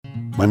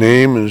My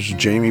name is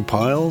Jamie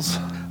Piles.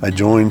 I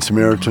joined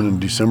Samaritan in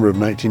December of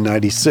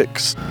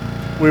 1996.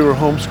 We were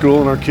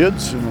homeschooling our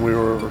kids, and we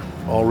were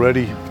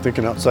already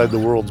thinking outside the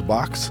world's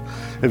box,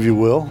 if you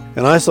will.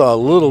 And I saw a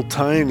little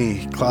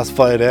tiny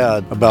classified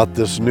ad about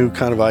this new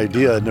kind of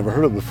idea I'd never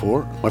heard of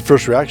before. My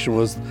first reaction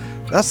was,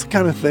 that's the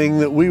kind of thing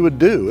that we would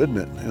do, isn't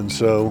it? And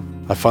so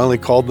I finally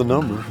called the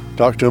number,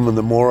 talked to them, and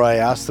the more I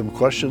asked them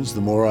questions,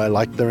 the more I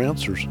liked their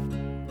answers.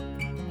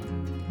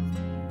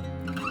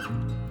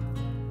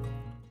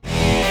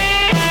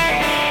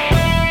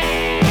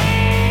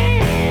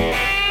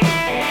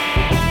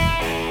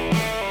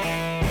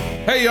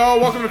 Hey y'all,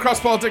 welcome to Cross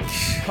Politic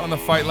on the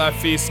Fight Laugh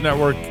Feast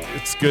Network.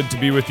 It's good to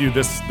be with you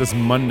this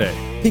Monday.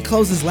 He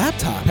closed his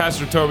laptop.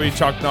 Pastor Toby,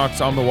 Chalk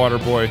Knox, I'm the water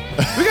boy.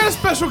 We got a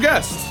special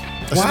guest.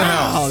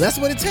 Wow, that's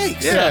what it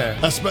takes.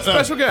 Yeah,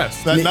 special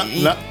guest. Now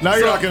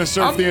you're not going to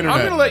surf the internet.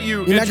 I'm going to let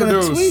you You're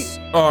introduce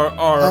our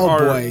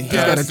boy.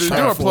 guest. Do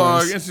a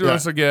plug,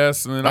 introduce a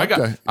guest, and then I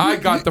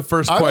got the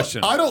first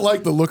question. I don't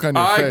like the look on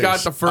your face. I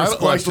got the first I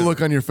don't like the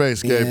look on your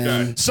face, Gabe.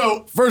 Yeah.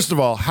 So, first of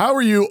all, how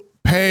are you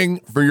paying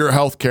for your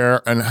health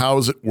care, and how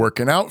is it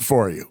working out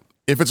for you?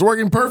 If it's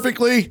working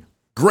perfectly,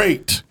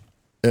 great.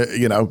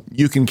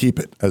 You can keep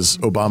it, as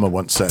Obama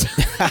once said.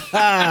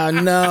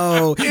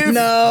 No.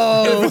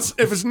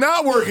 If it's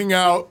not working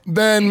out,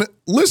 then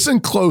listen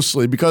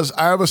closely, because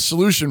I have a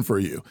solution for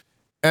you,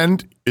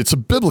 and it's a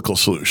biblical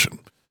solution.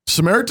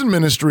 Samaritan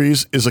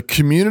Ministries is a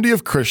community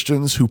of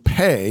Christians who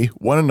pay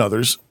one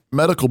another's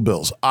medical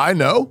bills. I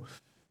know,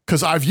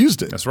 because I've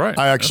used it. That's right.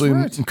 I actually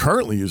am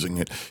currently using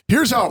it.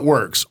 Here's how it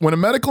works. When a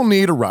medical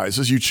need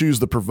arises, you choose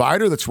the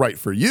provider that's right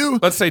for you.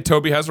 Let's say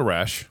Toby has a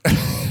rash.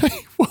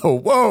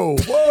 Whoa.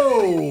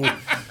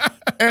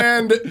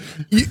 And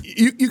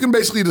you can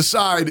basically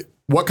decide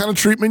what kind of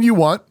treatment you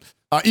want.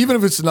 Even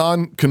if it's a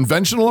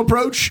non-conventional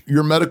approach,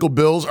 your medical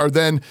bills are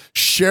then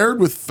shared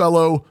with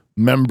fellow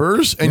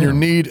members, and your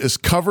need is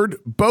covered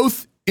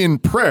both in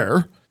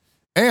prayer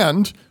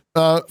and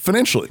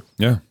financially.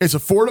 Yeah. It's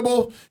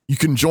affordable. You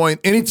can join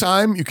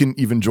anytime. You can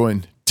even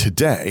join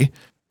today.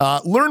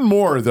 Learn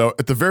more, though,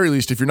 at the very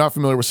least, if you're not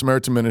familiar with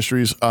Samaritan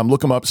Ministries,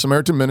 look them up,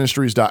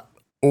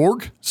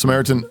 SamaritanMinistries.org,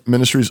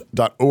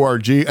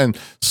 SamaritanMinistries.org, and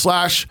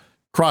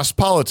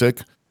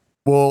 /crosspolitic.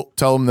 We'll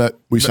tell them that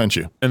we sent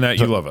you. And that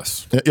you love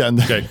us. Yeah.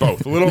 Okay,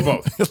 both. A little of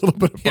both. A little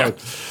bit of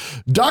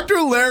both.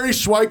 Dr. Larry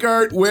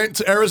Schweikart went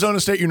to Arizona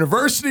State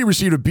University,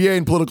 received a BA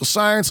in political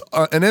science,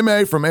 an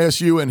MA from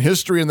ASU in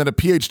history, and then a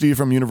PhD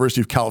from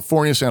University of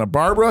California, Santa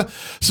Barbara.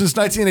 Since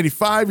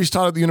 1985, he's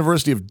taught at the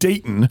University of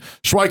Dayton.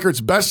 Schweikart's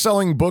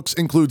best-selling books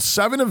include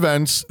 7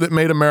 Events That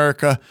Made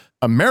America,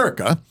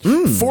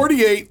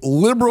 48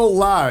 liberal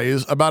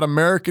lies about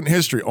American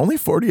history. Only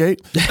 48.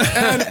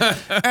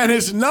 and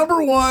his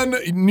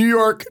 #1 New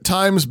York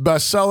Times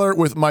bestseller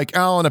with Mike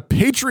Allen, A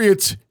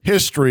Patriot's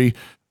History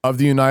of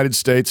the United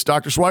States.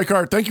 Dr.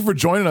 Schweikart, thank you for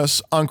joining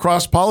us on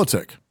Cross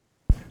Politic.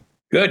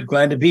 Good.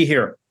 Glad to be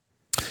here.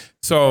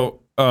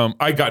 So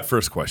I got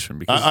first question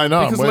because I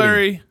know, because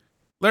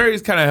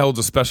Larry's kind of held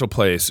a special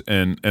place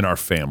in our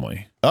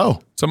family. Oh.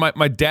 So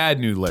my dad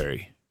knew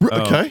Larry.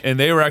 Okay. And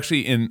they were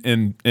actually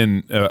in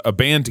a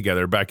band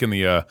together back in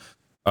the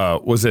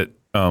was it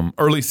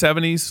early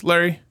 70s,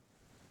 Larry?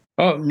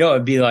 Oh, no,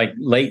 it'd be like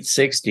late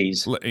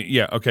 60s.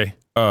 Yeah, okay.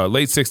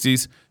 Late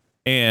 60s.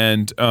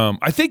 And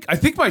I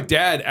think my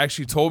dad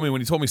actually told me,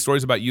 when he told me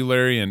stories about you,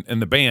 Larry,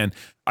 and the band,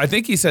 I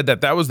think he said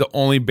that was the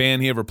only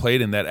band he ever played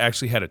in that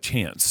actually had a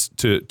chance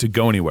to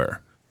go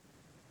anywhere.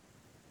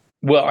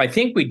 Well, I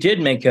think we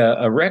did make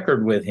a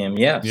record with him,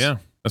 yes. Yeah.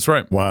 That's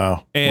right.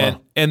 Wow. And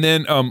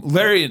then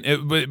Larry,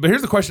 but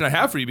here's the question I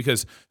have for you,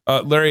 because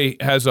Larry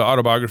has an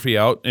autobiography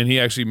out, and he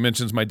actually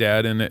mentions my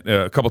dad in it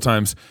a couple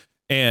times.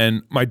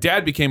 And my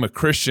dad became a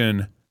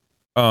Christian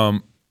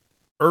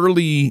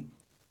early,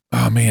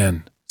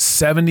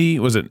 70,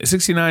 was it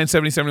 69,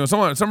 70, 71,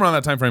 somewhere around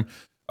that time frame.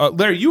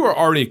 Larry, you were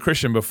already a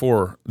Christian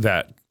before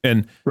that.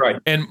 And right.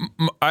 And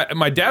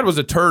my dad was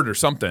a turd or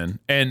something,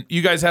 and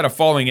you guys had a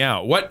falling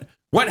out.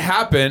 What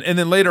happened? And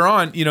then later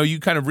on, you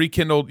kind of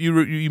rekindled.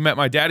 You met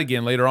my dad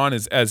again later on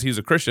as he's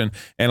a Christian,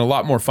 and a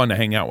lot more fun to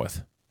hang out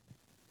with.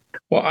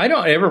 Well, I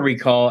don't ever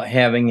recall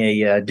having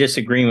a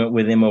disagreement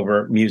with him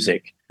over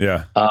music.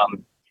 Yeah.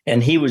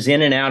 And he was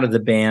in and out of the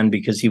band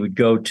because he would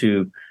go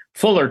to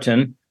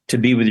Fullerton to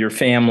be with your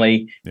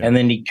family, and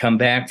then he'd come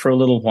back for a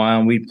little while,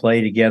 and we'd play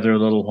together a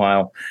little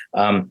while.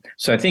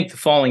 So I think the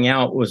falling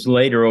out was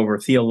later over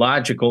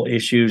theological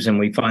issues, and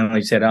we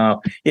finally said,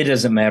 "Oh, it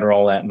doesn't matter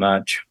all that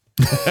much."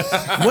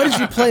 What did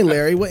you play,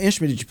 Larry? What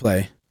instrument did you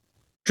play?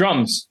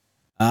 Drums.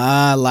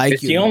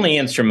 It's the only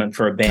instrument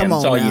for a band.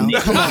 That's all you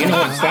need. You know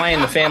what Sly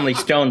and the Family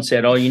Stone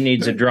said? All you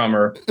need is a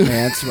drummer.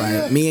 That's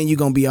right. Me and you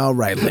gonna be all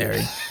right,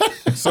 Larry.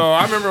 So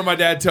I remember my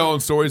dad telling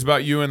stories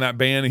about you and that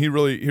band, and he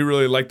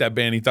really liked that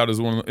band. He thought it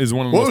was one of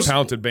the most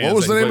talented bands. What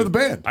was the name of the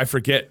band? I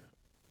forget.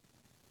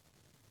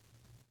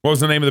 What was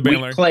the name of the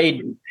band,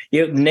 Larry?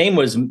 The name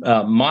was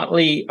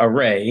Motley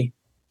Array.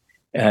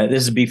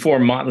 This is before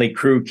Motley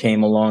Crue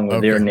came along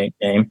with their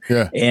nickname.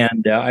 Yeah.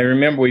 And I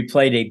remember we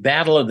played a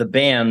Battle of the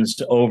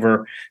Bands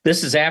over.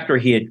 This is after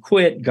he had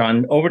quit,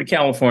 gone over to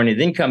California,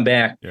 then come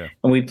back. Yeah.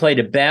 And we played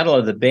a Battle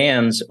of the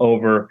Bands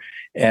over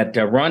at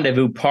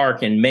Rendezvous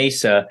Park in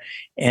Mesa,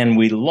 and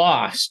we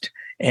lost.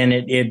 And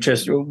it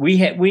just,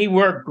 we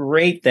were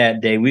great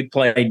that day. We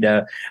played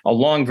a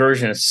long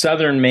version of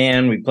Southern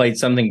Man. We played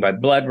something by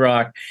Blood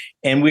Rock.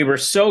 And we were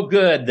so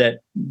good that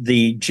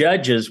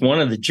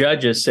one of the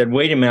judges said,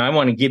 wait a minute, I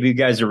want to give you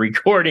guys a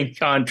recording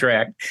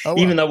contract,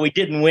 even though we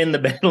didn't win the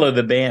Battle of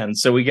the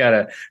Bands. So we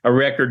got a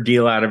record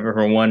deal out of it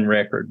for one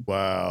record.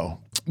 Wow.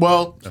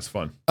 Well, That's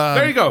fun.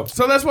 There you go.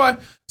 So that's why.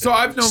 So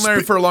I've known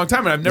Larry for a long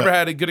time, and I've never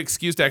had a good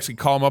excuse to actually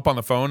call him up on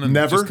the phone and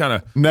just kind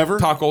of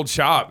talk old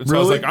shop. And so I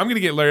was like, I'm going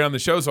to get Larry on the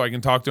show so I can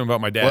talk to him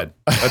about my dad.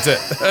 That's it.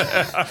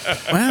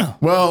 Wow.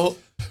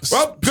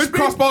 Well, good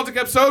Cross Baltic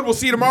episode. We'll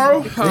see you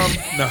tomorrow.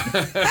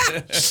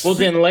 Well,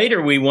 then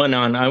later I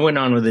went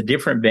on with a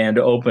different band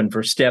to open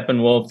for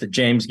Steppenwolf, the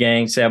James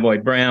Gang, Savoy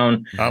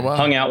Brown,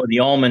 hung out with the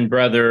Allman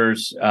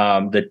Brothers.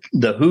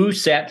 The Who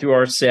sat through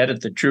our set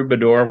at the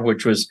Troubadour,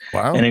 which was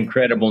an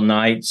incredible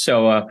night.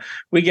 So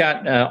we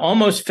got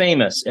almost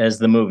famous, as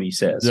the movie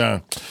says. Yeah.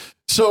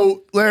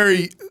 So,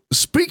 Larry,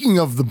 speaking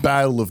of the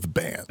Battle of the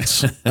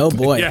Bands. Oh,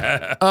 boy.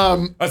 Yeah.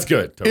 That's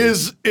good. Totally.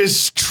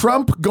 Is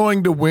Trump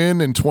going to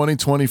win in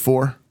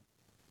 2024?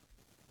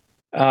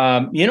 You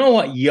know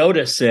what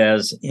Yoda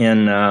says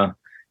in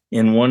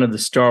one of the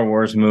Star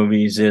Wars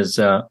movies is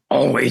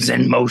always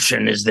in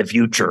motion is the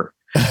future,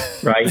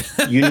 right?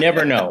 You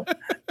never know.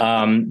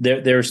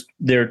 There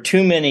are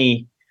too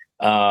many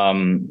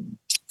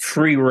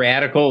free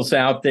radicals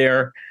out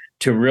there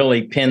to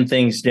really pin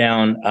things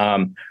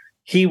down.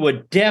 He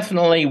would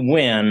definitely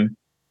win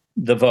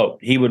the vote.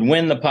 He would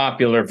win the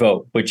popular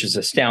vote, which is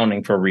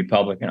astounding for a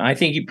Republican. I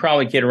think he'd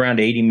probably get around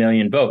 80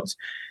 million votes.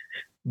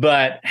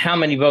 But how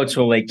many votes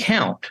will they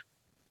count?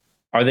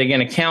 Are they going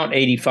to count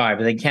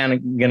 85? Are they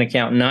going to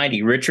count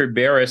 90? Richard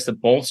Barris, the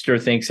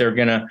pollster, thinks they're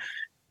going to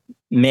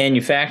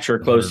manufacture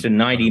close to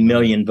 90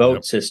 million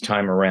votes this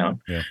time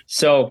around. Yeah.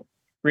 So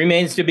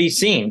remains to be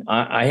seen.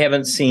 I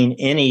haven't seen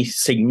any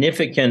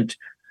significant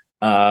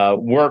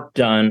work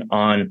done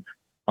on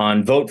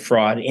vote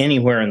fraud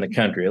anywhere in the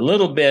country. A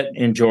little bit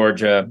in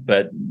Georgia,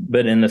 but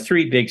in the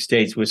three big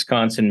states,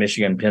 Wisconsin,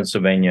 Michigan,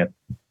 Pennsylvania,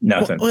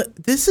 nothing. Well,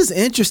 this is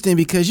interesting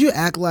because you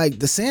act like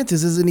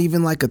DeSantis isn't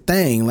even like a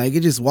thing. Like you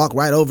just walk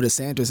right over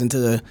DeSantis into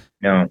the...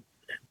 No,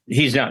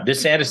 he's not.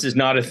 DeSantis is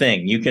not a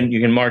thing. You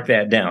can mark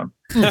that down.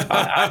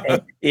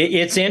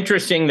 It's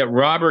interesting that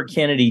Robert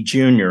Kennedy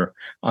Jr.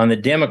 on the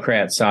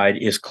Democrat side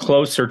is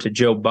closer to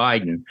Joe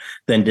Biden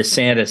than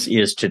DeSantis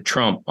is to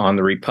Trump on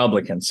the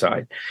Republican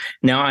side.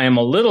 Now, I am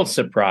a little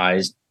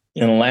surprised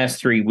in the last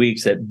 3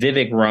 weeks that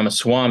Vivek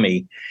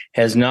Ramaswamy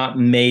has not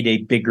made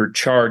a bigger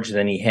charge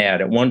than he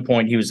had. At one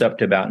point, he was up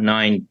to about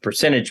 9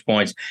 percentage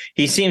points.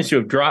 He seems to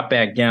have dropped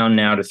back down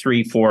now to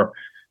 3, 4,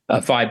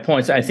 5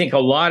 points. I think a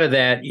lot of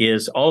that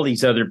is all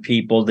these other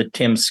people, the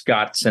Tim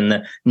Scotts and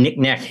the Nick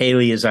Nack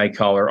Haley, as I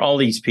call her, all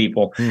these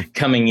people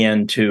coming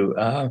in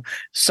to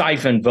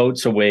siphon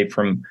votes away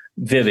from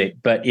Vivek.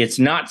 But it's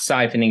not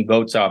siphoning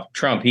votes off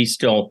Trump. He's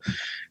still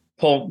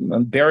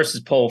Barris's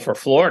poll for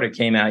Florida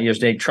came out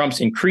yesterday. Trump's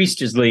increased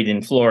his lead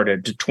in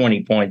Florida to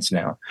 20 points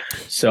now.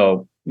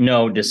 So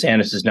no,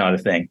 DeSantis is not a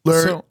thing.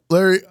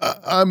 Larry,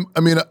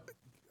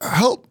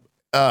 help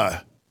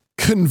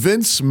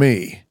convince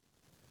me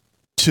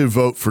to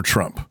vote for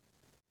Trump.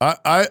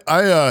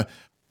 I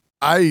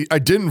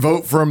didn't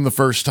vote for him the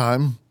first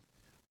time.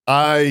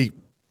 I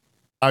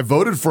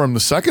voted for him the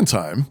second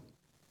time.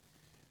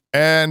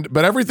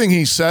 But everything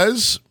he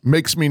says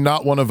makes me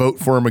not want to vote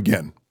for him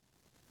again.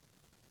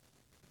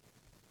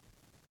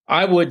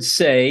 I would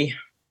say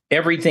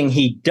everything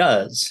he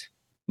does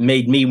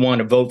made me want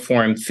to vote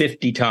for him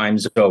 50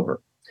 times over.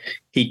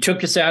 He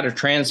took us out of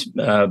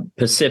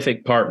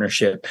Trans-Pacific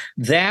Partnership.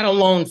 That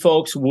alone,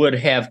 folks, would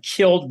have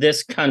killed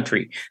this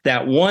country.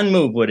 That one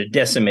move would have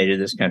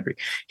decimated this country.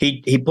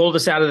 He pulled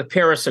us out of the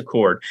Paris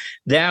Accord.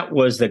 That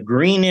was the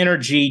green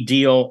energy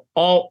deal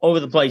all over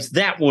the place.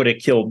 That would have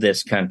killed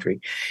this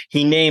country.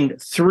 He named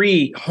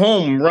 3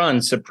 home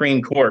run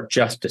Supreme Court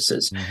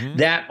justices. Mm-hmm.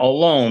 That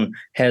alone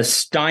has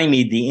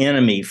stymied the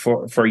enemy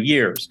for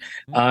years.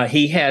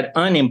 He had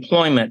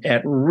unemployment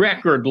at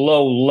record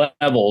low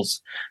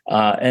levels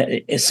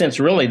since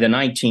really the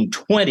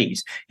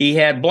 1920s. He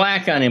had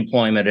black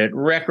unemployment at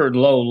record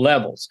low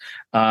levels.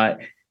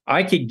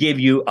 I could give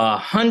you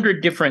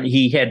 100 different.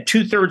 He had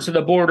 2/3 of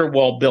the border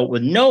wall built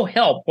with no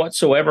help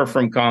whatsoever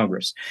from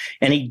Congress.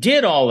 And he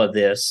did all of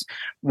this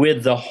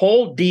with the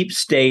whole deep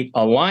state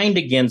aligned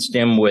against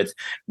him, with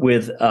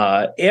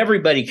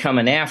everybody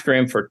coming after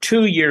him for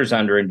 2 years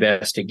under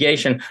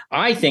investigation.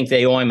 I think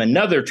they owe him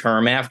another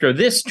term after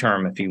this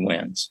term if he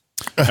wins.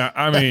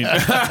 I mean,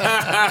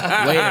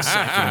 wait a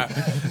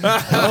second.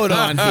 Hold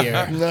on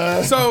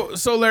here.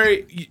 So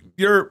Larry,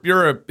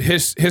 you're a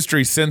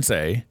history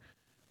sensei.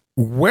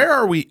 Where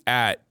are we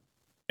at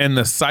in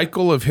the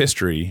cycle of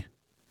history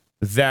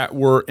that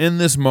we're in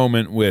this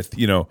moment with,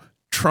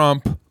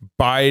 Trump,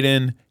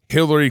 Biden,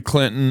 Hillary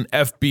Clinton,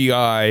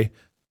 FBI.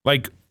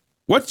 Like,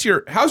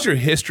 how's your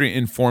history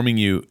informing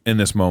you in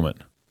this moment?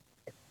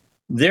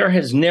 There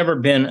has never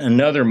been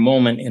another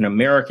moment in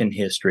American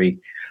history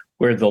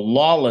where the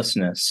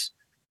lawlessness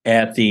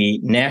at the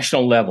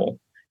national level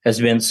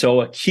has been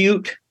so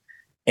acute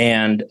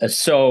and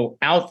so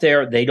out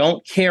there. They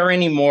don't care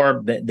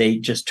anymore. They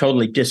just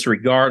totally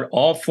disregard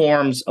all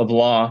forms of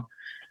law.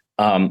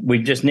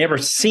 We've just never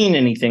seen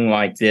anything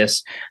like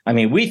this. I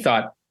mean, we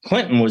thought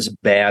Clinton was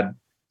bad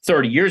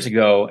 30 years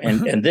ago,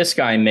 and this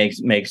guy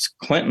makes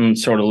Clinton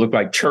sort of look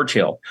like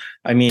Churchill.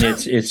 I mean,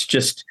 it's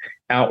just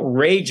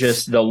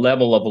outrageous, the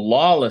level of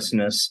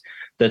lawlessness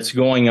that's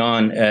going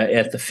on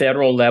at the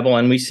federal level.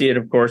 And we see it,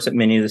 of course, at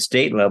many of the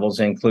state levels,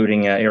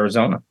 including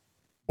Arizona.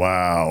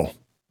 Wow.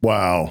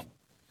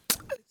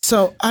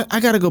 So I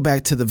got to go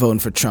back to the voting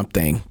for Trump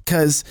thing,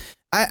 because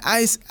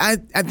I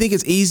think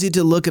it's easy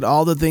to look at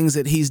all the things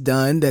that he's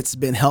done that's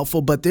been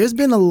helpful, but there's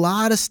been a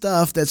lot of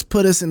stuff that's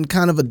put us in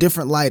kind of a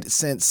different light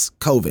since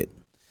COVID.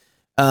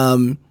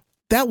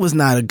 That was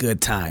not a good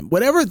time.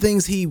 Whatever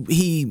things he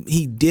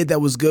did that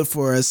was good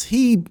for us,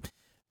 he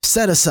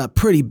set us up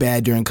pretty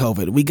bad during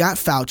COVID. We got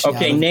Fauci.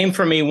 Okay, name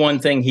for me one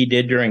thing he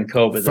did during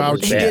COVID. That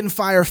was he bad. didn't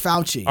fire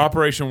Fauci.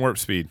 Operation Warp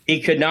Speed. He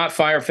could not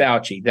fire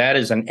Fauci. That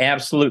is an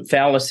absolute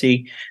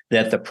fallacy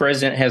that the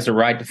president has the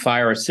right to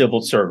fire a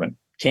civil servant.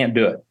 Can't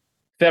do it.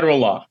 Federal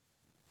law.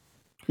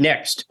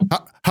 Next.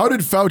 How did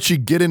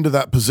Fauci get into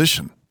that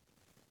position?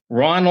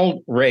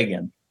 Ronald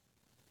Reagan.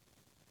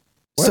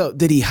 What? So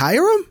did he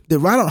hire him? Did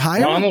Ronald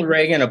hire him? Ronald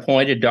Reagan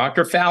appointed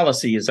Dr.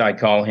 Fallacy, as I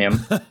call him,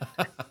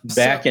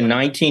 back in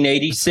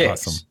 1986.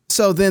 Awesome.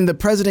 So then the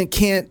president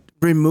can't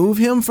remove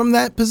him from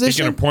that He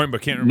position? can appoint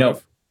but can't remove.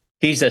 No.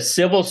 He's a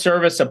civil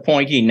service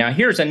appointee. Now,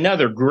 here's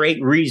another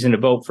great reason to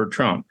vote for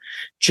Trump.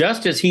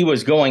 Just as he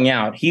was going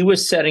out, he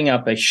was setting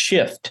up a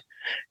shift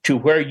to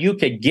where you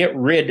could get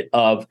rid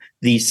of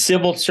the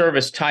civil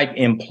service type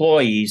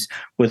employees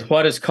with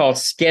what is called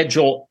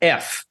Schedule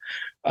F,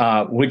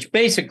 which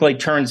basically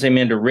turns them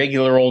into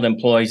regular old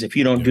employees. If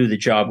you don't do the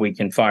job, we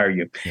can fire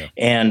you. Yeah.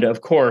 And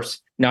of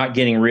course, not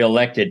getting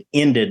reelected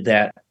ended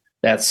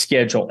that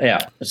Schedule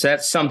F. So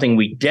that's something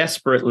we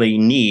desperately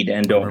need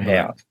and don't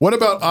have. What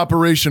about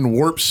Operation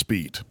Warp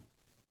Speed?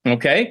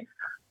 Okay.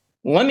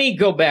 Let me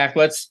go back.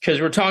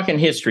 Because we're talking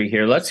history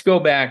here. Let's go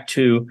back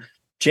to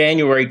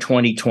January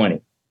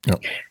 2020.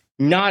 Yep.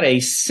 Not a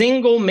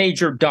single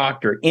major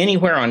doctor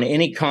anywhere on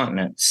any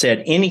continent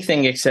said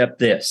anything except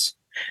this.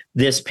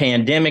 This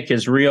pandemic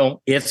is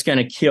real. It's going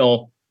to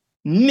kill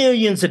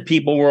millions of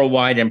people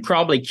worldwide and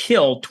probably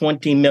kill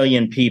 20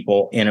 million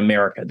people in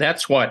America.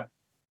 That's what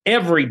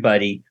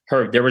everybody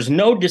heard. There was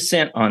no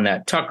dissent on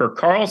that. Tucker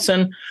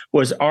Carlson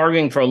was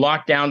arguing for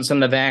lockdowns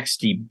and the vax.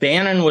 Steve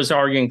Bannon was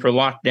arguing for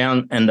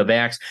lockdown and the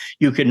vax.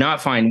 You could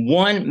not find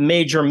one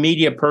major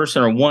media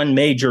person or one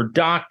major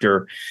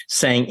doctor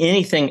saying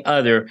anything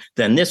other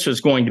than this was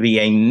going to be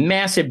a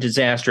massive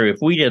disaster if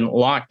we didn't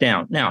lock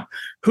down. Now,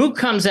 who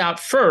comes out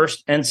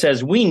first and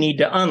says we need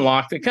to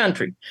unlock the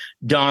country?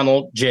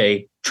 Donald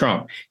J.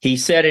 Trump. He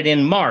said it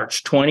in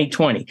March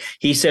 2020.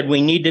 He said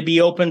we need to be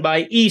open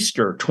by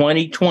Easter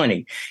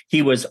 2020.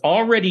 He was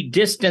already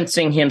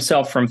distancing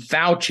himself from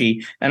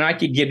Fauci, and I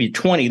could give you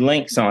 20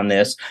 links on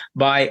this,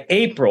 by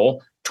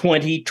April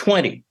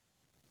 2020.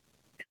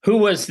 Who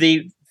was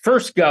the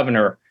first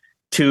governor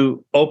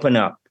to open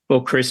up?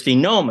 Well, Kristi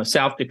Noem of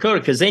South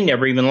Dakota, because they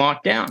never even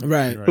locked down.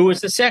 Right. Who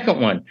was the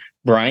second one?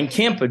 Brian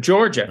Kemp of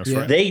Georgia.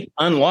 Right. They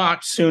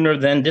unlocked sooner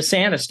than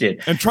DeSantis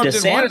did. And Trump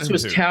DeSantis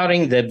was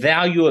touting the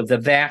value of the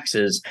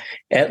vaxes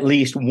at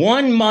least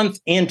 1 month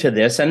into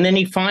this, and then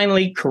he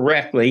finally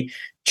correctly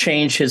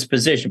changed his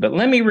position. But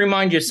let me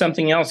remind you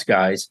something else,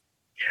 guys.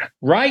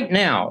 Right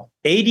now,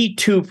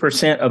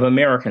 82% of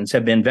Americans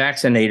have been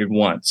vaccinated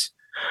once.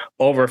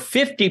 Over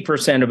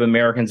 50% of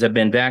Americans have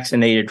been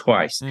vaccinated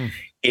twice.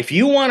 If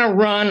you want to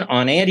run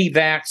on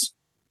anti-vax,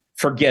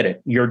 forget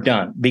it. You're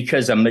done.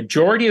 Because a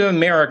majority of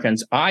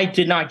Americans, I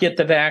did not get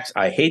the vax.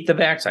 I hate the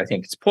vax. I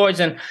think it's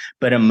poison.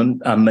 But a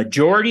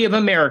majority of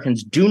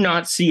Americans do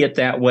not see it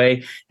that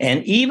way.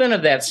 And even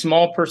of that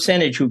small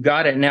percentage who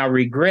got it now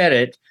regret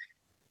it,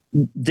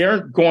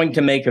 they're going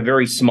to make a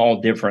very small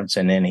difference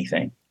in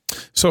anything.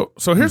 So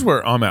here's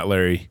where I'm at,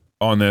 Larry,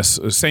 on this.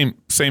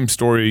 Same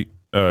story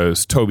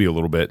as Toby a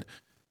little bit.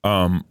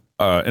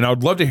 And I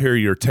would love to hear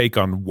your take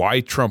on why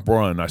Trump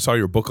won. I saw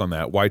your book on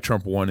that, why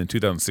Trump won in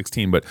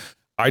 2016. But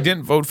I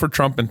didn't vote for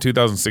Trump in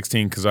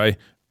 2016 because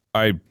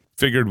I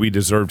figured we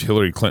deserved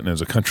Hillary Clinton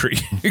as a country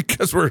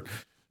because we're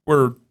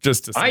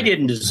just. I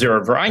didn't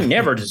deserve her. I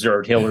never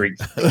deserved Hillary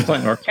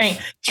Clinton, or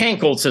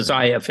Cankles, as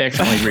I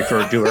affectionately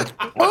refer to her.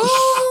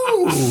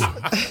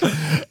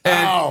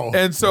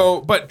 And so,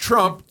 but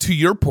Trump, to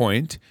your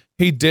point,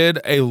 he did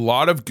a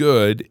lot of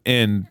good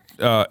in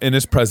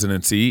his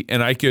presidency,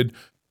 and I could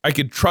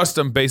trust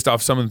him based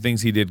off some of the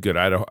things he did good.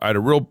 I had a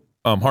real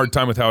hard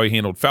time with how he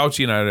handled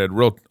Fauci, and I had a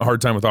real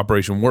hard time with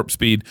Operation Warp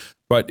Speed,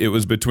 but it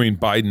was between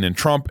Biden and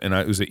Trump, and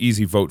it was an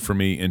easy vote for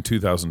me in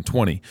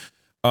 2020.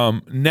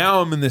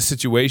 Now I'm in this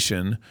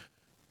situation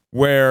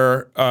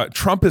where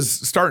Trump is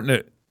starting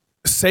to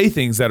say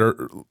things that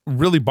are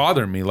really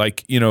bothering me.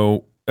 Like,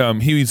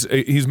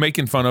 he's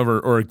making fun of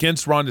or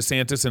against Ron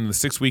DeSantis and the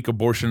 6-week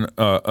abortion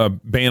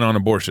ban on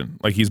abortion.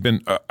 Like, he's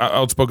been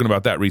outspoken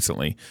about that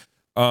recently.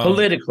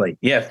 Politically,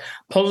 yes,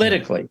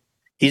 politically.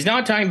 He's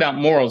not talking about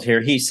morals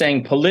here. He's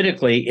saying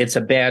politically it's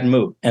a bad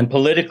move, and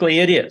politically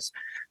it is.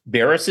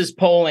 Barris's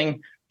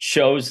polling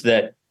shows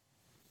that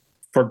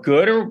for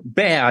good or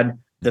bad,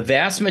 the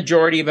vast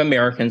majority of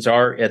Americans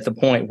are at the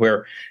point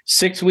where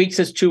 6 weeks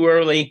is too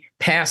early,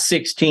 past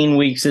 16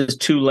 weeks is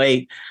too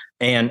late.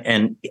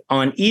 And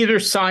on either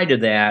side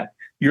of that,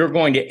 you're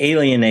going to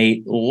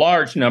alienate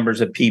large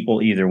numbers of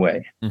people either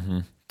way.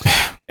 Mm-hmm.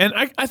 And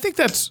I think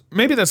that's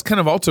kind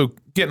of also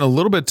getting a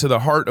little bit to the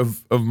heart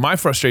of my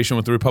frustration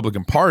with the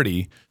Republican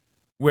Party,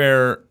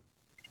 where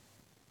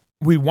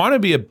we want to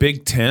be a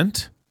big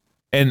tent,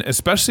 and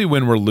especially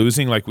when we're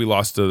losing, like we're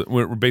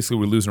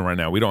losing right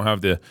now. We don't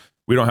have the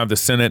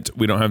Senate,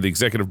 we don't have the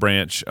executive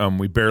branch,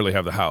 we barely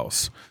have the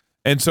House.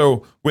 And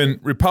so when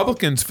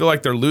Republicans feel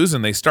like they're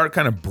losing, they start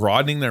kind of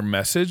broadening their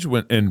message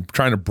and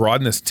trying to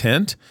broaden this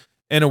tent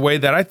in a way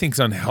that I think is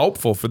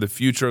unhelpful for the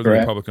future of the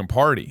Republican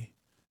Party.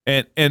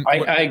 And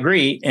I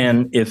agree.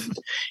 And if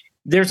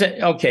there's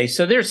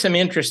so there's some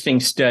interesting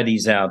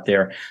studies out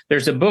there.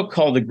 There's a book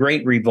called The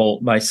Great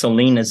Revolt by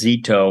Selena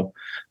Zito,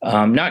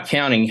 not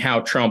counting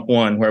how Trump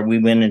won, where we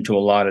went into a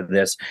lot of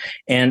this.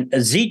 And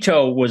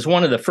Zito was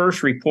one of the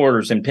first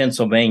reporters in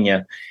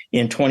Pennsylvania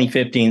in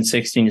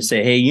 2015-16 to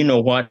say, hey, you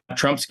know what?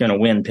 Trump's going to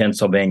win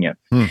Pennsylvania.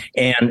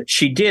 And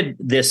she did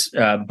this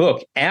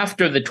book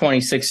after the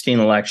 2016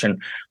 election,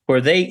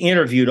 where they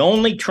interviewed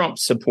only Trump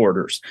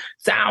supporters,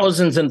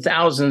 thousands and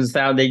thousands.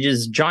 They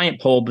just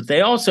giant poll, but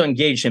they also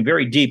engaged in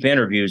very deep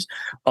interviews,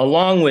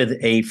 along with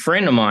a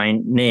friend of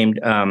mine named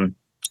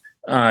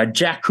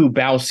Jack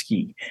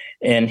Kubowski,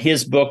 and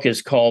his book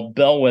is called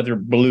Bellwether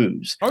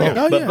Blues. Both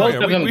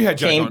of them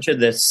came to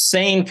the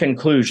same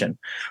conclusion,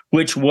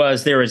 which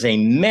was there is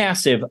a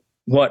massive,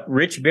 what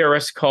Rich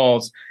Barris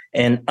calls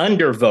an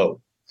undervote.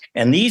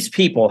 And these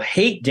people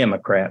hate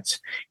Democrats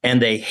and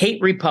they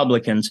hate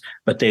Republicans,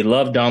 but they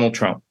love Donald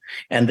Trump.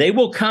 And they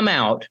will come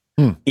out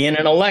in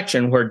an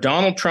election where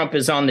Donald Trump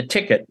is on the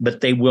ticket, but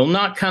they will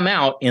not come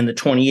out in the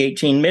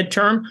 2018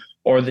 midterm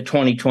or the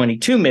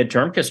 2022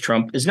 midterm because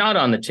Trump is not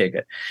on the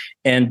ticket.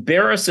 And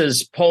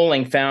Barris's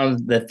polling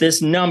found that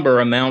this number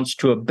amounts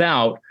to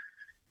about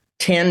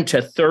 10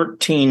 to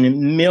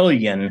 13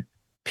 million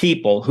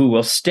people who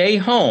will stay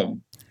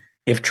home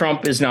if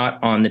Trump is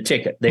not on the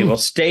ticket. They will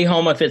stay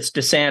home if it's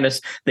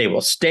DeSantis. They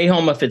will stay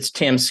home if it's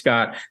Tim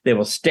Scott. They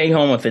will stay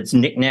home if it's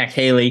Nick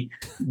Haley.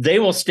 They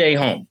will stay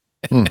home.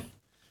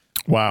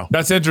 Wow.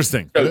 That's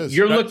interesting. So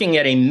you're looking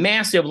at a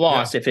massive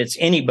loss if it's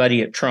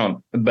anybody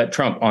but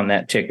Trump on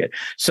that ticket.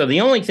 So the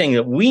only thing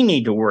that we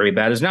need to worry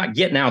about is not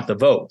getting out the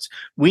votes.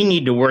 We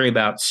need to worry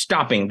about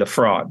stopping the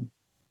fraud.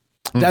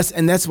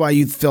 That's why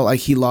you felt like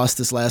he lost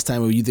this last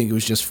time, or you think it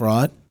was just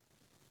fraud?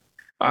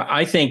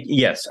 I think,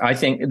 yes. I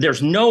think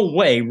there's no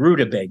way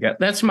Rutabaga,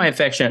 that's my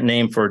affectionate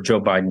name for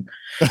Joe Biden.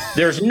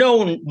 There's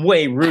no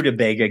way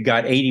Rutabaga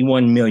got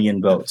 81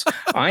 million votes.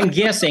 I'm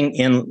guessing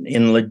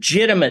in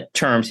legitimate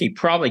terms, he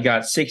probably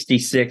got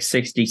 66,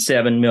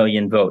 67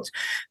 million votes.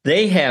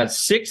 They had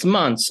 6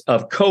 months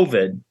of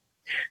COVID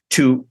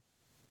to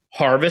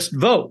harvest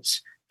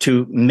votes,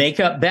 to make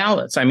up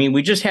ballots. I mean,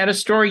 we just had a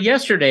story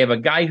yesterday of a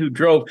guy who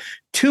drove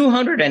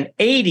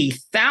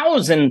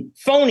 280,000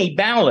 phony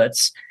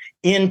ballots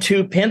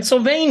into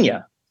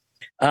Pennsylvania.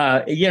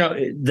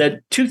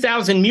 The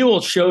 2,000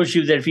 Mules shows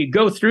you that if you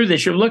go through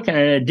this, you're looking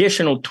at an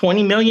additional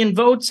 20 million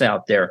votes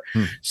out there.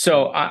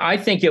 So I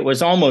think it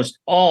was almost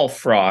all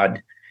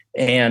fraud.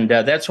 And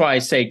that's why I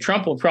say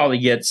Trump will probably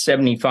get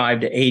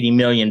 75 to 80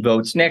 million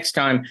votes next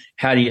time.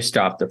 How do you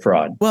stop the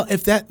fraud? Well,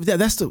 if that's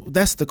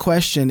the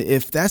question.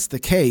 If that's the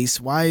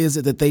case, why is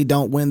it that they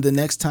don't win the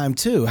next time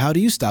too? How do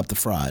you stop the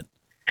fraud?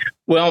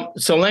 Well,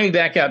 so let me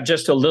back up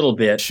just a little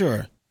bit.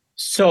 Sure.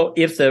 So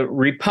if the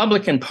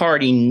Republican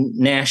Party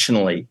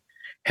nationally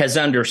has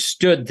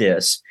understood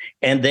this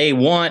and they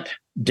want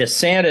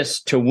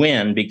DeSantis to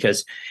win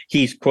because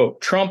he's,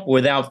 quote, Trump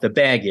without the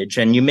baggage,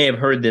 and you may have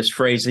heard this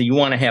phrase that you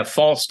want to have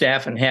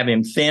Falstaff and have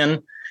him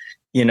thin.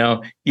 You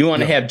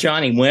want to have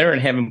Johnny Winter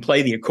and have him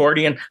play the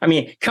accordion. I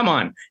mean, come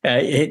on.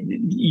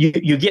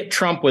 You get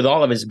Trump with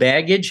all of his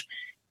baggage.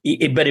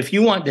 But if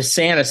you want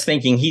DeSantis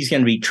thinking he's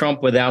going to be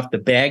Trump without the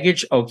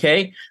baggage,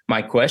 okay,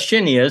 my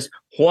question is,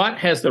 what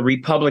has the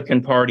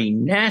Republican Party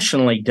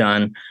nationally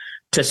done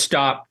to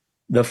stop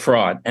the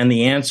fraud? And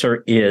the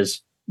answer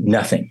is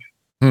nothing.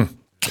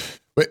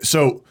 Wait,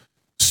 so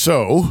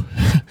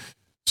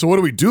what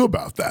do we do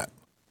about that?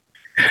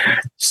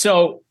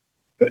 So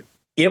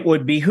it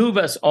would behoove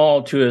us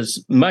all to,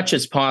 as much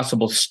as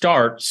possible,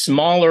 start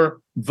smaller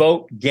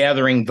vote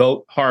gathering,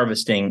 vote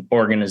harvesting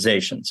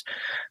organizations.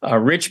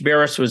 Rich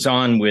Barris was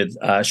on with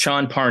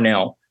Sean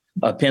Parnell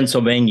of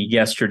Pennsylvania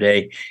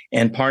yesterday,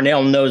 and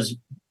Parnell knows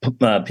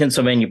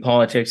Pennsylvania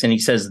politics, and he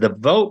says the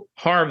vote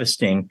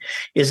harvesting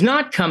is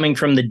not coming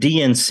from the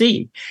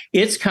DNC.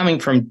 It's coming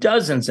from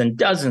dozens and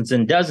dozens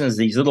and dozens of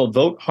these little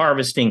vote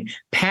harvesting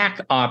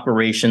PAC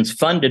operations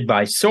funded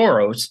by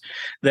Soros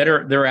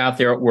they're out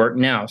there at work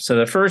now. So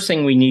the first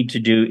thing we need to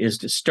do is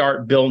to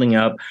start building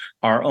up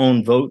our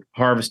own vote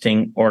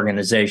harvesting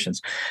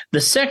organizations.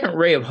 The second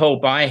ray of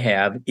hope I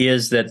have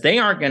is that they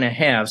aren't going to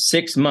have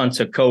 6 months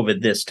of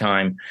COVID this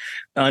time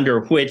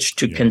under which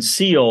to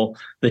conceal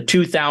the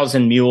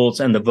 2,000 mules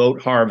and the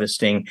vote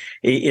harvesting.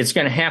 It's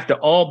going to have to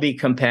all be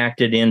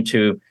compacted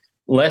into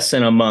less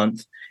than a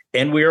month.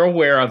 And we're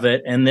aware of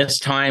it. And this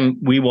time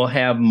we will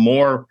have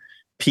more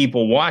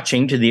people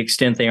watching, to the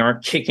extent they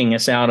aren't kicking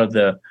us out of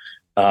the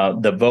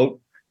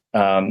vote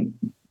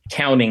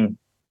counting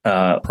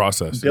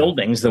process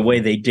buildings the way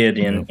they did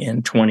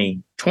in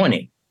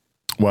 2020.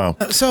 Wow.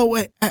 So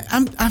wait,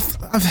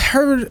 I've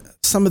heard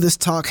some of this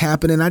talk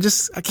happen, and I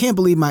can't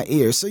believe my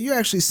ears. So you're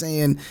actually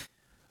saying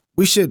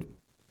we should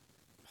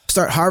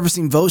start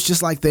harvesting votes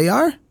just like they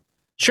are?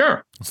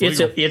 Sure,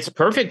 it's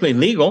perfectly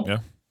legal. Yeah.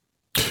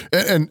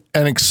 And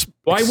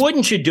Why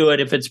wouldn't you do it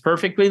if it's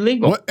perfectly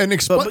legal?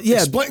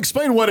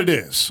 Explain what it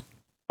is.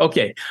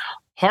 Okay.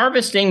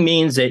 Harvesting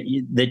means that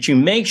you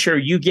make sure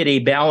you get a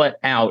ballot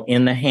out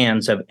in the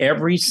hands of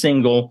every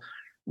single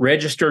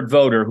registered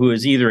voter who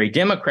is either a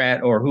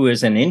Democrat or who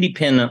is an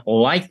independent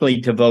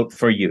likely to vote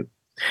for you.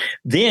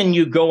 Then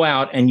you go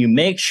out and you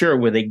make sure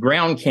with a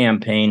ground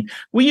campaign.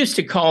 We used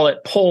to call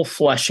it poll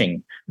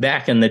flushing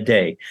back in the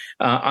day.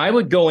 I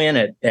would go in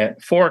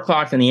at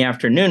 4:00 in the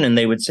afternoon and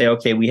they would say,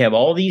 okay, we have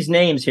all these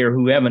names here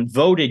who haven't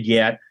voted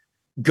yet.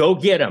 Go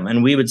get them.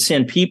 And we would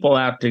send people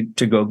out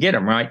to go get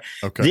them, right?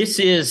 Okay. This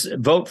is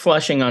vote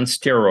flushing on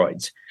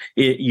steroids.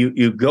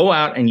 You go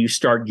out and you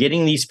start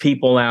getting these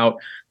people out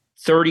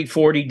 30,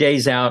 40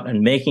 days out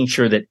and making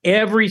sure that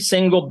every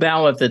single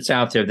ballot that's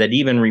out there that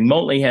even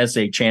remotely has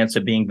a chance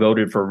of being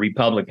voted for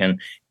Republican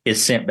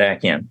is sent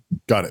back in.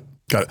 Got it.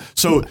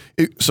 So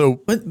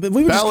but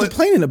we were just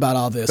complaining about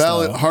all this.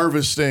 Ballot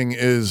harvesting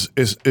is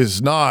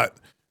not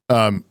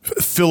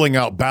filling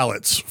out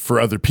ballots for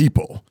other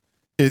people.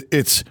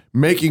 It's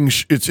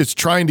it's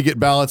trying to get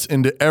ballots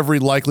into every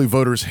likely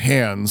voter's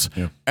hands,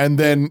 and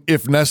then,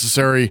 if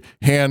necessary,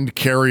 hand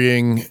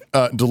carrying,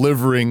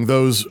 delivering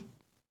those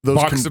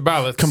box of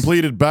ballots,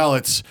 completed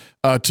ballots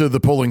to the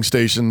polling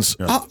stations.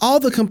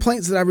 All the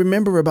complaints that I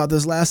remember about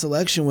this last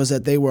election was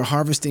that they were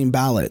harvesting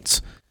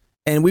ballots,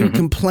 and we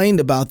complained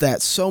about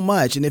that so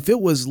much. And if it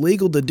was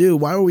legal to do,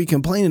 why were we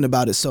complaining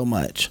about it so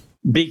much?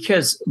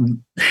 Because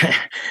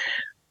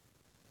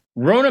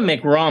Rona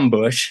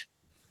McRombush,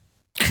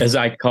 as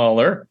I call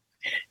her,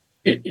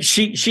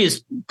 she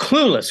is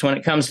clueless when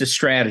it comes to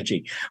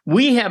strategy.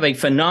 We have a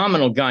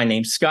phenomenal guy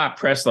named Scott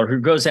Pressler who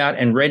goes out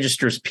and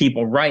registers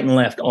people right and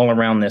left all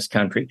around this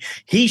country.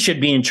 He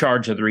should be in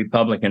charge of the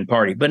Republican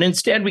Party. But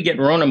instead, we get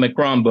Rona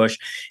McRombush,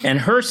 and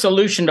her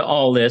solution to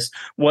all this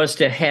was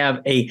to have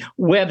a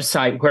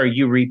website where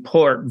you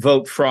report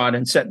vote fraud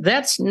and said,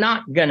 that's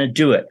not going to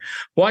do it.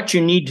 What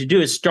you need to do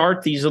is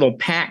start these little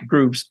PAC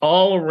groups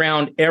all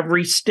around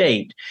every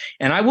state.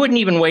 And I wouldn't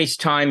even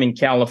waste time in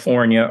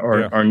California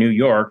or New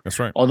York. That's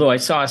right. Although I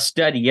saw a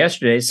study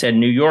yesterday that said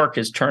New York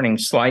is turning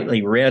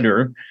slightly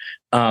redder.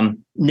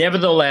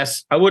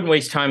 Nevertheless, I wouldn't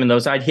waste time in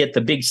those. I'd hit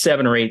the big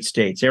 7 or 8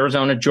 states: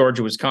 Arizona,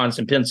 Georgia,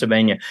 Wisconsin,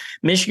 Pennsylvania,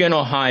 Michigan,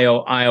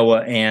 Ohio,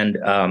 Iowa, and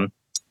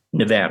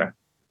Nevada.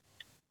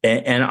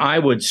 And I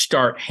would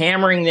start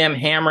hammering them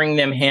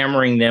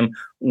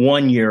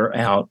 1 year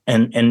out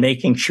and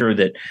making sure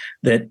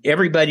that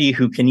everybody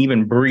who can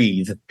even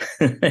breathe,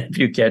 if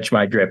you catch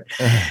my drift,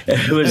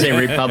 who is a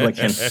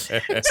Republican,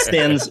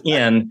 sends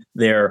in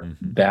their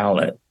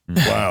ballot.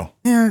 Wow.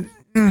 Yeah,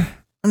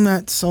 I'm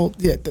not sold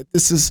yet that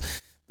this is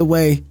the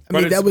way.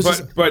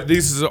 But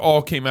these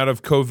all came out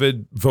of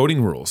COVID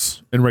voting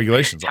rules and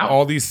regulations.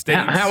 All these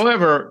states.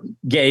 However,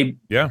 Gabe,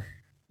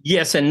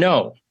 yes and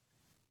no.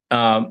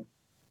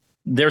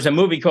 There's a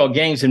movie called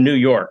Gangs of New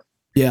York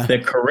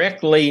that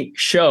correctly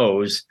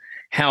shows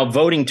how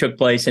voting took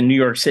place in New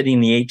York City in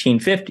the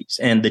 1850s.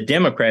 And the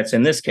Democrats,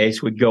 in this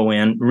case, would go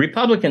in.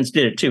 Republicans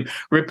did it too.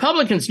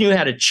 Republicans knew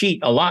how to cheat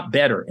a lot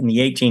better in the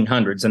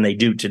 1800s than they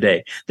do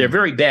today. They're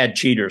very bad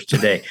cheaters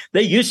today.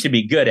 They used to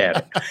be good at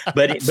it.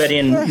 But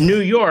in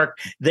New York,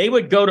 they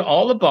would go to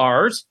all the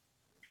bars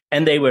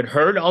and they would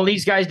herd all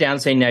these guys down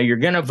and say, now you're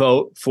going to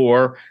vote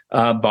for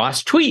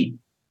Boss Tweed.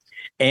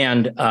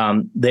 And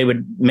they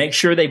would make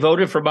sure they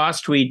voted for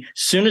Boss Tweed.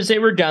 As soon as they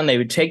were done, they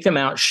would take them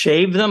out,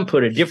 shave them,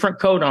 put a different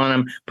coat on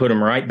them, put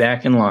them right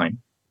back in line.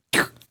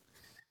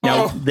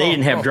 Now, they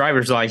didn't have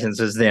driver's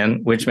licenses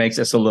then, which makes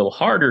us a little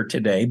harder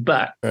today.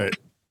 But right.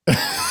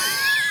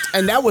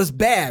 And that was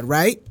bad,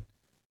 right?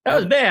 That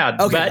was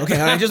bad.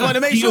 Okay. I just wanted to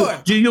make sure.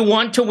 Do you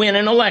want to win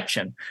an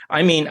election?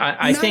 I mean,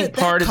 I think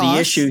part of the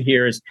issue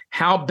here is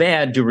how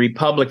bad do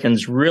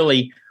Republicans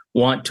really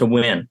want to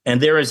win?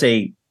 And there is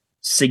a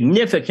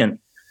significant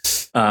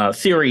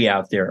theory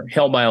out there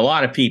held by a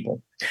lot of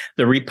people.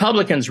 The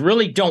Republicans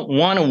really don't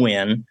want to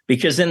win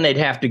because then they'd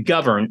have to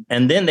govern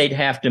and then they'd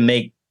have to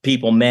make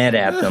people mad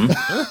at them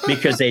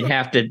because they'd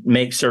have to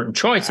make certain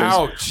choices.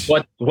 Ouch.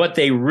 What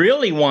they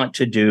really want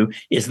to do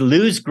is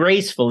lose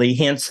gracefully,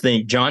 hence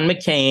the John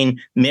McCain,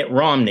 Mitt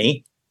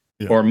Romney,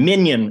 or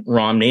Minion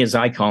Romney, as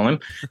I call him,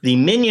 the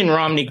Minion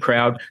Romney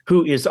crowd,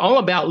 who is all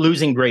about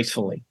losing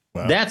gracefully.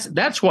 Wow.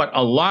 That's what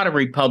a lot of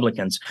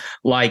Republicans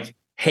like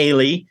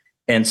Haley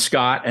and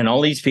Scott and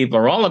all these people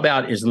are all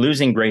about, is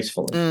losing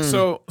gracefully.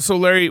 So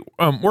Larry,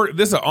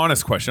 this is an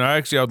honest question.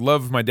 I'd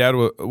love if my dad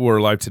were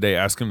alive today,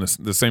 ask him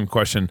the same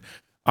question.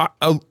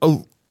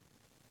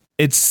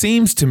 It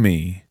seems to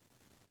me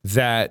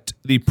that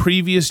the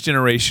previous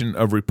generation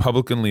of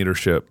Republican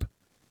leadership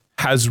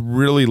has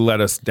really let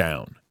us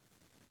down.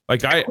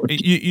 Like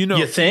you know,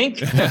 you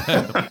think?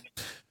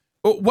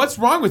 What's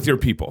wrong with your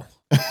people?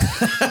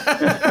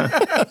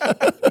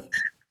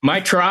 My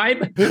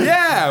tribe?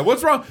 Yeah.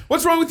 What's wrong?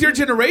 What's wrong with your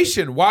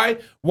generation? Why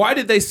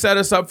did they set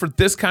us up for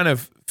this kind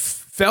of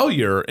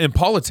failure in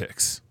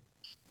politics?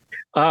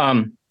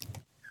 A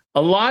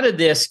lot of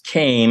this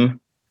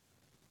came,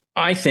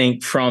 I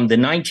think, from the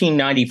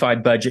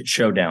 1995 budget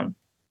showdown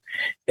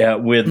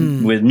with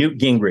Newt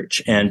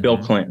Gingrich and Bill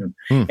Clinton.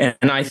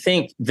 And I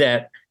think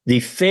that the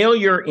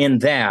failure in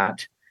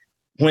that,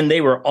 when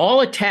they were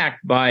all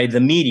attacked by the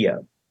media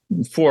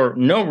for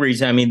no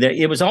reason, I mean,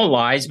 it was all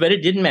lies, but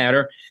it didn't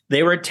matter.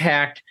 They were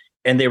attacked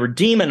and they were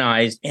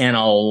demonized. And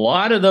a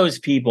lot of those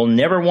people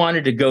never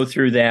wanted to go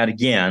through that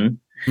again.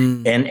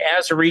 And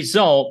as a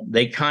result,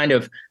 they kind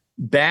of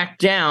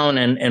backed down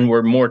and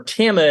were more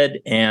timid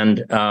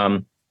and,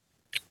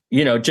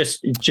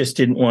 just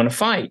didn't want to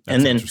fight. That's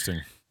and then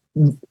interesting.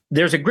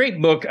 There's a great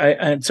book.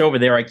 It's over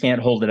there. I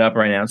can't hold it up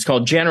right now. It's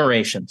called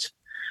Generations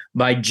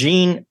by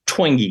Jean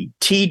Twenge,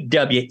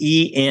 Twenge.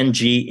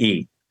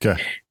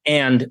 Okay.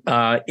 And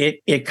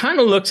it kind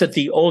of looks at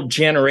the old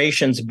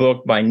Generations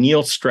book by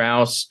Neil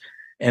Strauss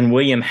and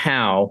William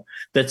Howe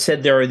that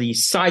said there are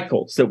these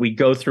cycles that we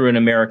go through in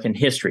American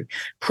history.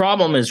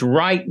 Problem is,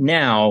 right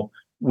now,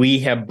 we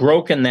have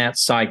broken that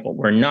cycle.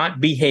 We're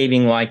not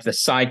behaving like the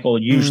cycle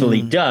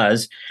usually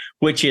does,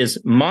 which is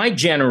my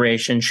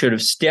generation should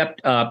have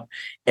stepped up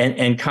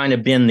and kind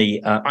of been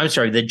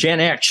the Gen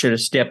X should have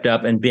stepped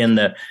up and been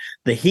the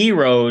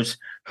heroes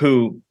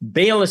who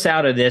bail us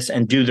out of this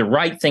and do the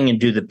right thing and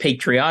do the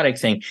patriotic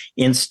thing.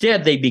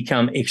 Instead, they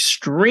become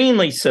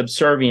extremely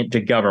subservient to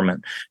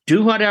government.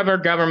 Do whatever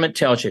government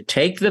tells you.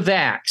 Take the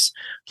vax.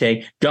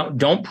 Okay.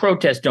 Don't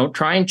protest. Don't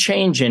try and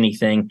change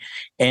anything.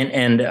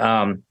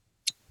 And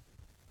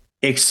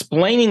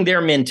explaining their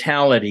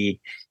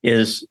mentality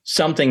is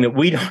something that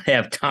we don't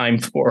have time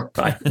for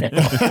right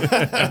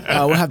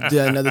now. We'll have to do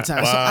that another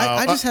time. Wow. So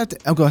I just have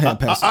to go ahead,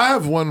 Pastor. I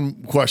have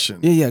one question.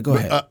 Yeah, go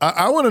ahead.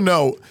 I want to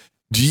know,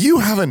 do you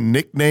have a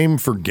nickname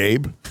for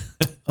Gabe?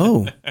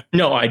 Oh.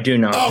 No, I do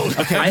not. Oh,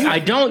 okay. I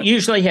don't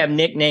usually have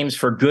nicknames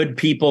for good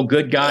people,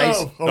 good guys.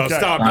 Oh, okay.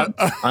 Stop it.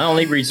 I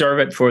only reserve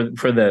it for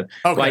the,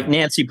 like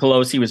Nancy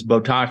Pelosi was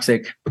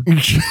Botoxic.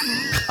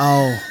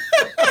 Oh.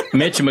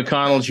 Mitch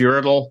McConnell's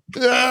Yertle.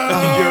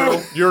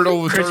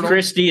 Yertle. Chris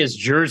Christie is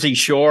Jersey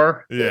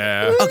Shore.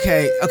 Yeah.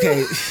 Okay.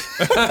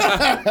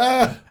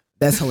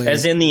 That's hilarious.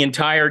 As in the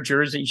entire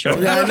Jersey Shore. No.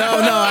 We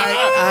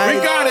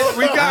got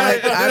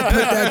it. I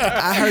put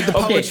that. I heard the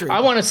poetry.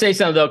 I want to say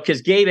something though,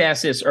 because Gabe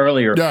asked this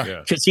earlier.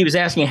 Yeah. Because he was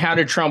asking, how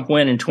did Trump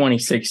win in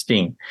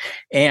 2016?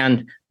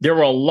 And there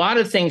were a lot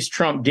of things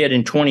Trump did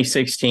in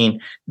 2016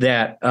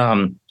 that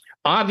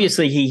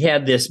obviously he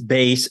had this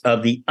base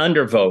of the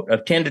undervote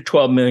of 10 to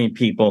 12 million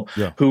people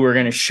who were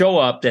going to show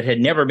up that had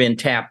never been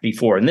tapped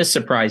before. And this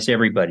surprised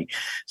everybody.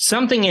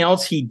 Something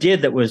else he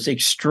did that was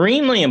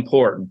extremely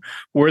important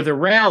were the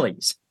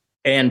rallies.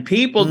 And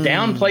people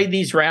downplayed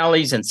these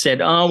rallies and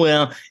said, oh,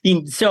 well,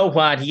 so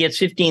what? He gets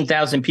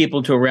 15,000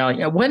 people to a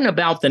rally. It wasn't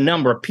about the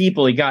number of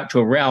people he got to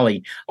a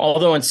rally,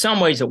 although in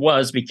some ways it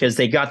was, because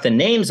they got the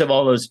names of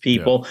all those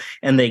people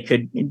and they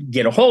could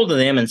get a hold of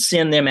them and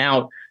send them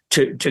out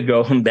to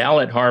go and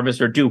ballot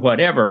harvest or do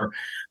whatever.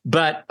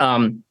 But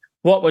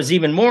what was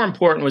even more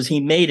important was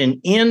he made an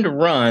end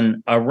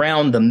run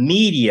around the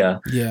media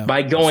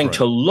by going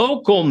to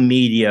local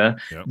media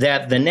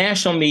that the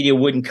national media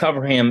wouldn't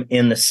cover him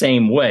in the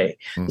same way.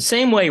 The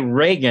same way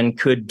Reagan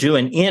could do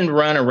an end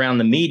run around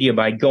the media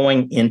by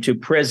going into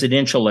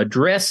presidential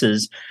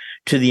addresses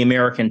to the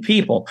American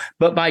people.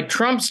 But by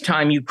Trump's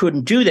time, you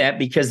couldn't do that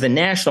because the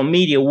national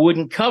media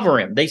wouldn't cover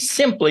him. They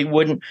simply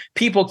wouldn't.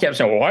 People kept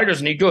saying, well, why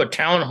doesn't he do a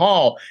town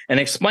hall and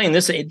explain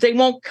this? They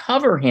won't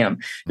cover him.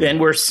 And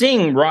we're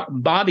seeing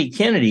Bobby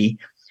Kennedy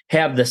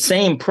have the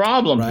same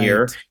problem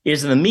here,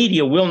 is the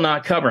media will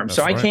not cover him.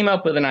 I came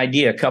up with an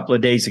idea a couple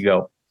of days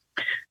ago.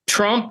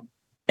 Trump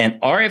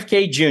and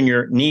RFK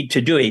Jr. need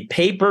to do a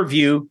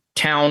pay-per-view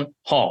town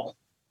hall.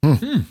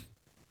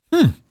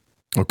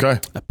 Okay.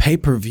 A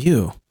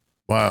pay-per-view.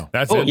 Wow.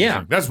 That's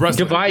That's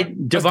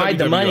wrestling. Divide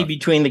the money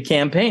between the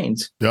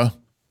campaigns. Yeah.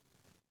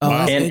 Oh,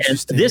 And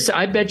interesting. this,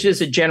 I bet you, this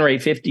would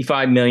generate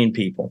 55 million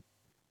people.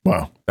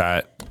 Wow.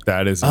 That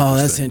is Oh,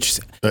 that's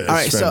interesting. interesting. All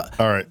right, so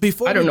all right.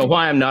 before I don't we know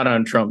why I'm not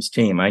on Trump's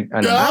team. I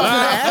don't know. I was going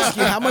to ask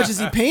you, how much is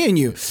he paying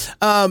you?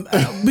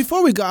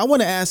 Before we go, I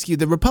want to ask you,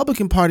 the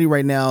Republican Party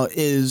right now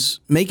is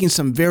making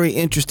some very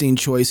interesting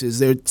choices.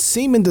 They're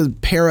seeming to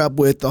pair up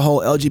with the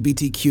whole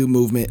LGBTQ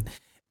movement.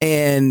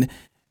 And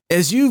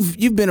as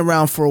you've been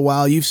around for a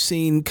while, you've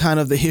seen kind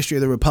of the history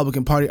of the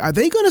Republican Party. Are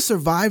they going to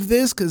survive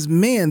this? Because,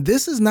 man,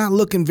 this is not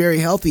looking very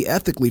healthy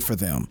ethically for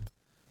them.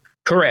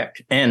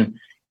 Correct. And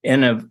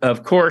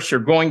of course, you're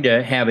going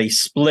to have a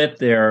split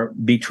there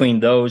between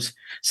those.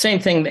 Same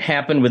thing that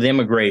happened with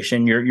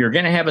immigration. You're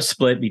going to have a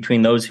split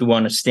between those who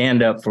want to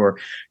stand up for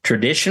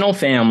traditional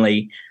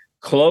family,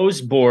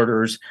 closed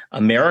borders,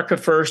 America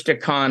First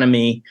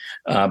economy,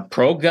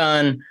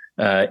 pro-gun,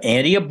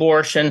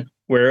 anti-abortion,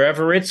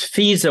 wherever it's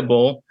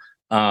feasible.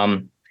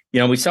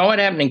 We saw what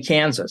happened in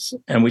Kansas,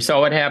 and we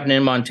saw what happened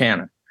in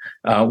Montana.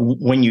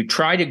 When you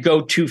try to go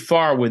too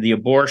far with the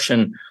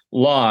abortion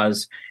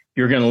laws,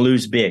 you're going to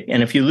lose big.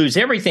 And if you lose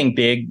everything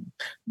big,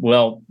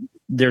 well,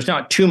 there's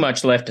not too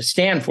much left to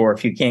stand for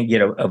if you can't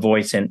get a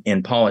voice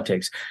in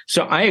politics.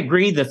 So I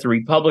agree that the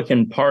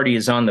Republican Party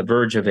is on the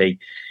verge of a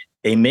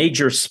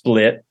major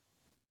split.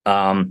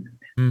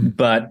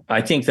 But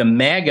I think the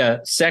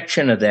MAGA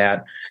section of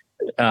that,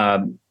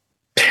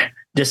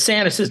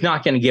 DeSantis is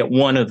not going to get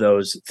one of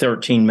those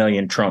 13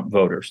 million Trump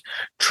voters.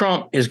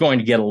 Trump is going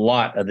to get a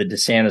lot of the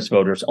DeSantis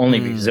voters only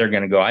because they're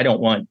going to go, I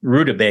don't want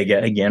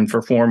Rutabaga again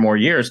for 4 more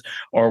years,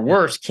 or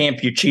worse,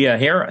 Kampuchea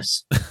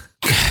Harris.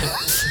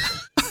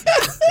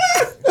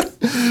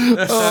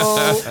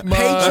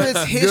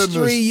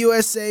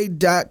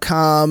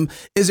 PatriotsHistoryUSA.com.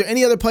 Is there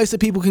any other place that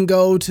people can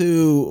go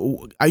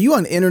to? Are you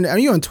on internet? Are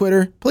you on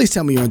Twitter? Please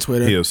tell me you're on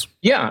Twitter. He is.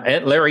 Yeah,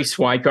 at Larry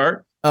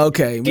Schweikart.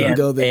 Okay, we can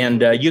go there.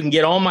 And you can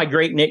get all my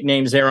great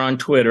nicknames there on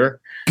Twitter.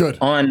 Good.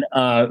 On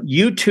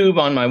YouTube,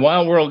 on my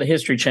Wild World of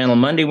History channel,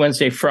 Monday,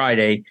 Wednesday,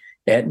 Friday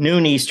at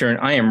noon Eastern,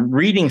 I am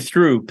reading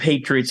through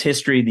Patriots'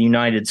 History of the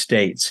United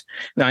States.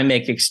 And I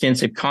make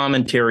extensive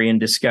commentary and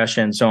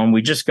discussions on.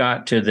 We just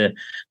got to the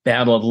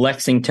Battle of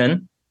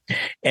Lexington.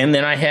 And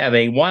then I have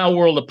a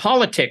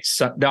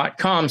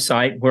wildworldofpolitics.com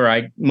site where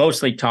I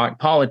mostly talk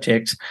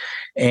politics.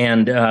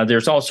 And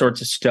there's all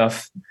sorts of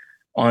stuff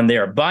on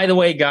there. By the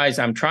way, guys,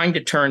 I'm trying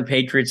to turn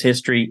Patriots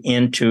history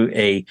into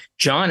a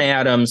John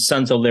Adams,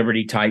 Sons of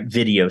Liberty type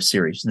video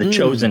series, the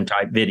Chosen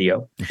type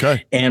video.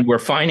 Okay. And we're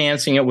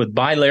financing it with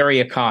Buy Larry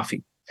a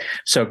Coffee.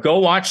 So go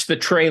watch the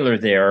trailer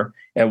there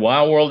at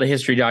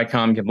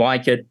wildworldofhistory.com. If you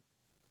like it,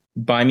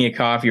 buy me a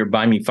coffee or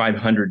buy me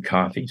 500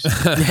 coffees.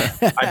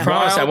 I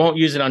promise I won't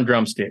use it on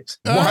drumsticks.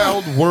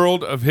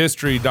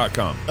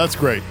 Wildworldofhistory.com. That's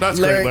great. That's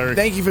Larry, great, Larry.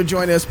 Thank you for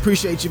joining us.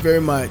 Appreciate you very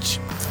much.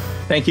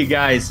 Thank you,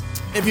 guys.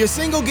 If you're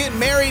single, get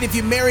married. If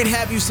you're married,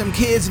 have you some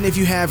kids. And if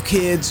you have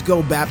kids,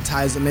 go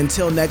baptize them.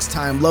 Until next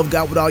time, love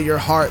God with all your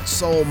heart,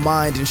 soul,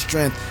 mind, and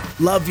strength.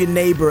 Love your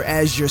neighbor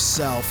as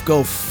yourself.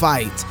 Go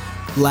fight,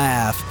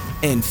 laugh,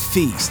 and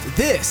feast.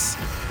 This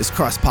is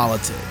Cross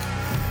Politic.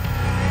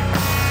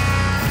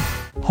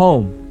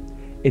 Home.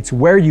 It's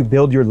where you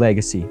build your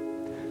legacy,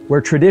 where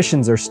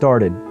traditions are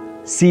started,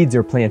 seeds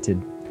are planted,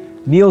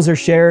 meals are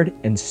shared,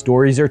 and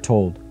stories are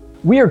told.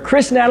 We are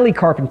Chris and Natalie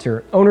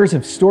Carpenter, owners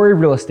of Story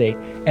Real Estate,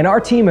 and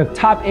our team of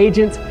top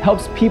agents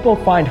helps people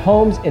find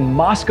homes in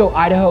Moscow,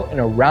 Idaho,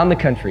 and around the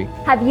country.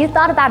 Have you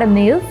thought about a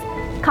move?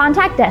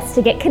 Contact us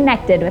to get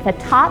connected with a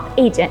top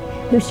agent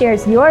who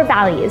shares your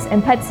values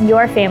and puts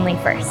your family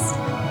first.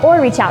 Or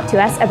reach out to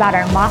us about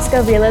our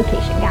Moscow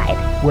relocation guide.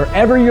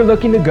 Wherever you're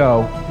looking to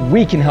go,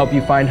 we can help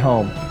you find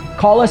home.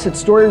 Call us at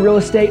Story Real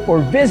Estate or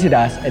visit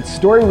us at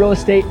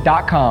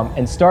storyrealestate.com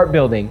and start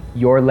building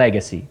your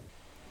legacy.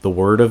 The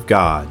Word of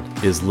God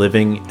is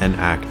living and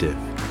active,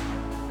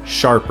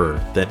 sharper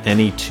than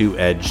any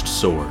two-edged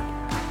sword,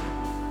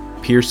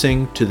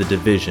 piercing to the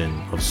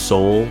division of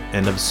soul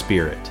and of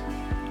spirit,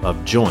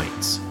 of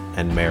joints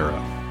and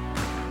marrow.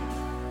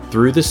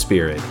 Through the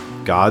Spirit,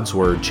 God's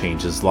Word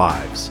changes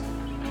lives.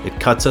 It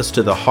cuts us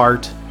to the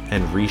heart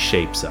and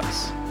reshapes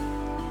us.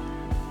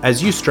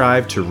 As you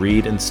strive to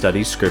read and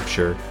study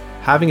Scripture,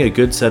 having a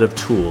good set of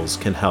tools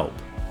can help.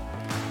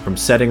 From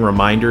setting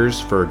reminders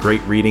for a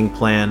great reading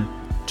plan,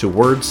 to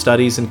word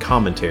studies and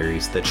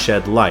commentaries that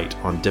shed light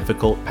on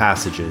difficult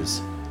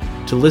passages,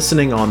 to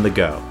listening on the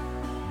go,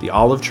 the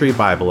Olive Tree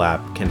Bible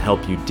app can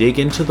help you dig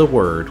into the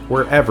Word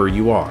wherever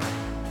you are.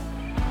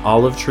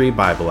 Olive Tree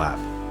Bible app.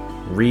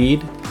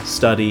 Read,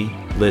 study,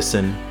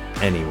 listen,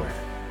 anywhere.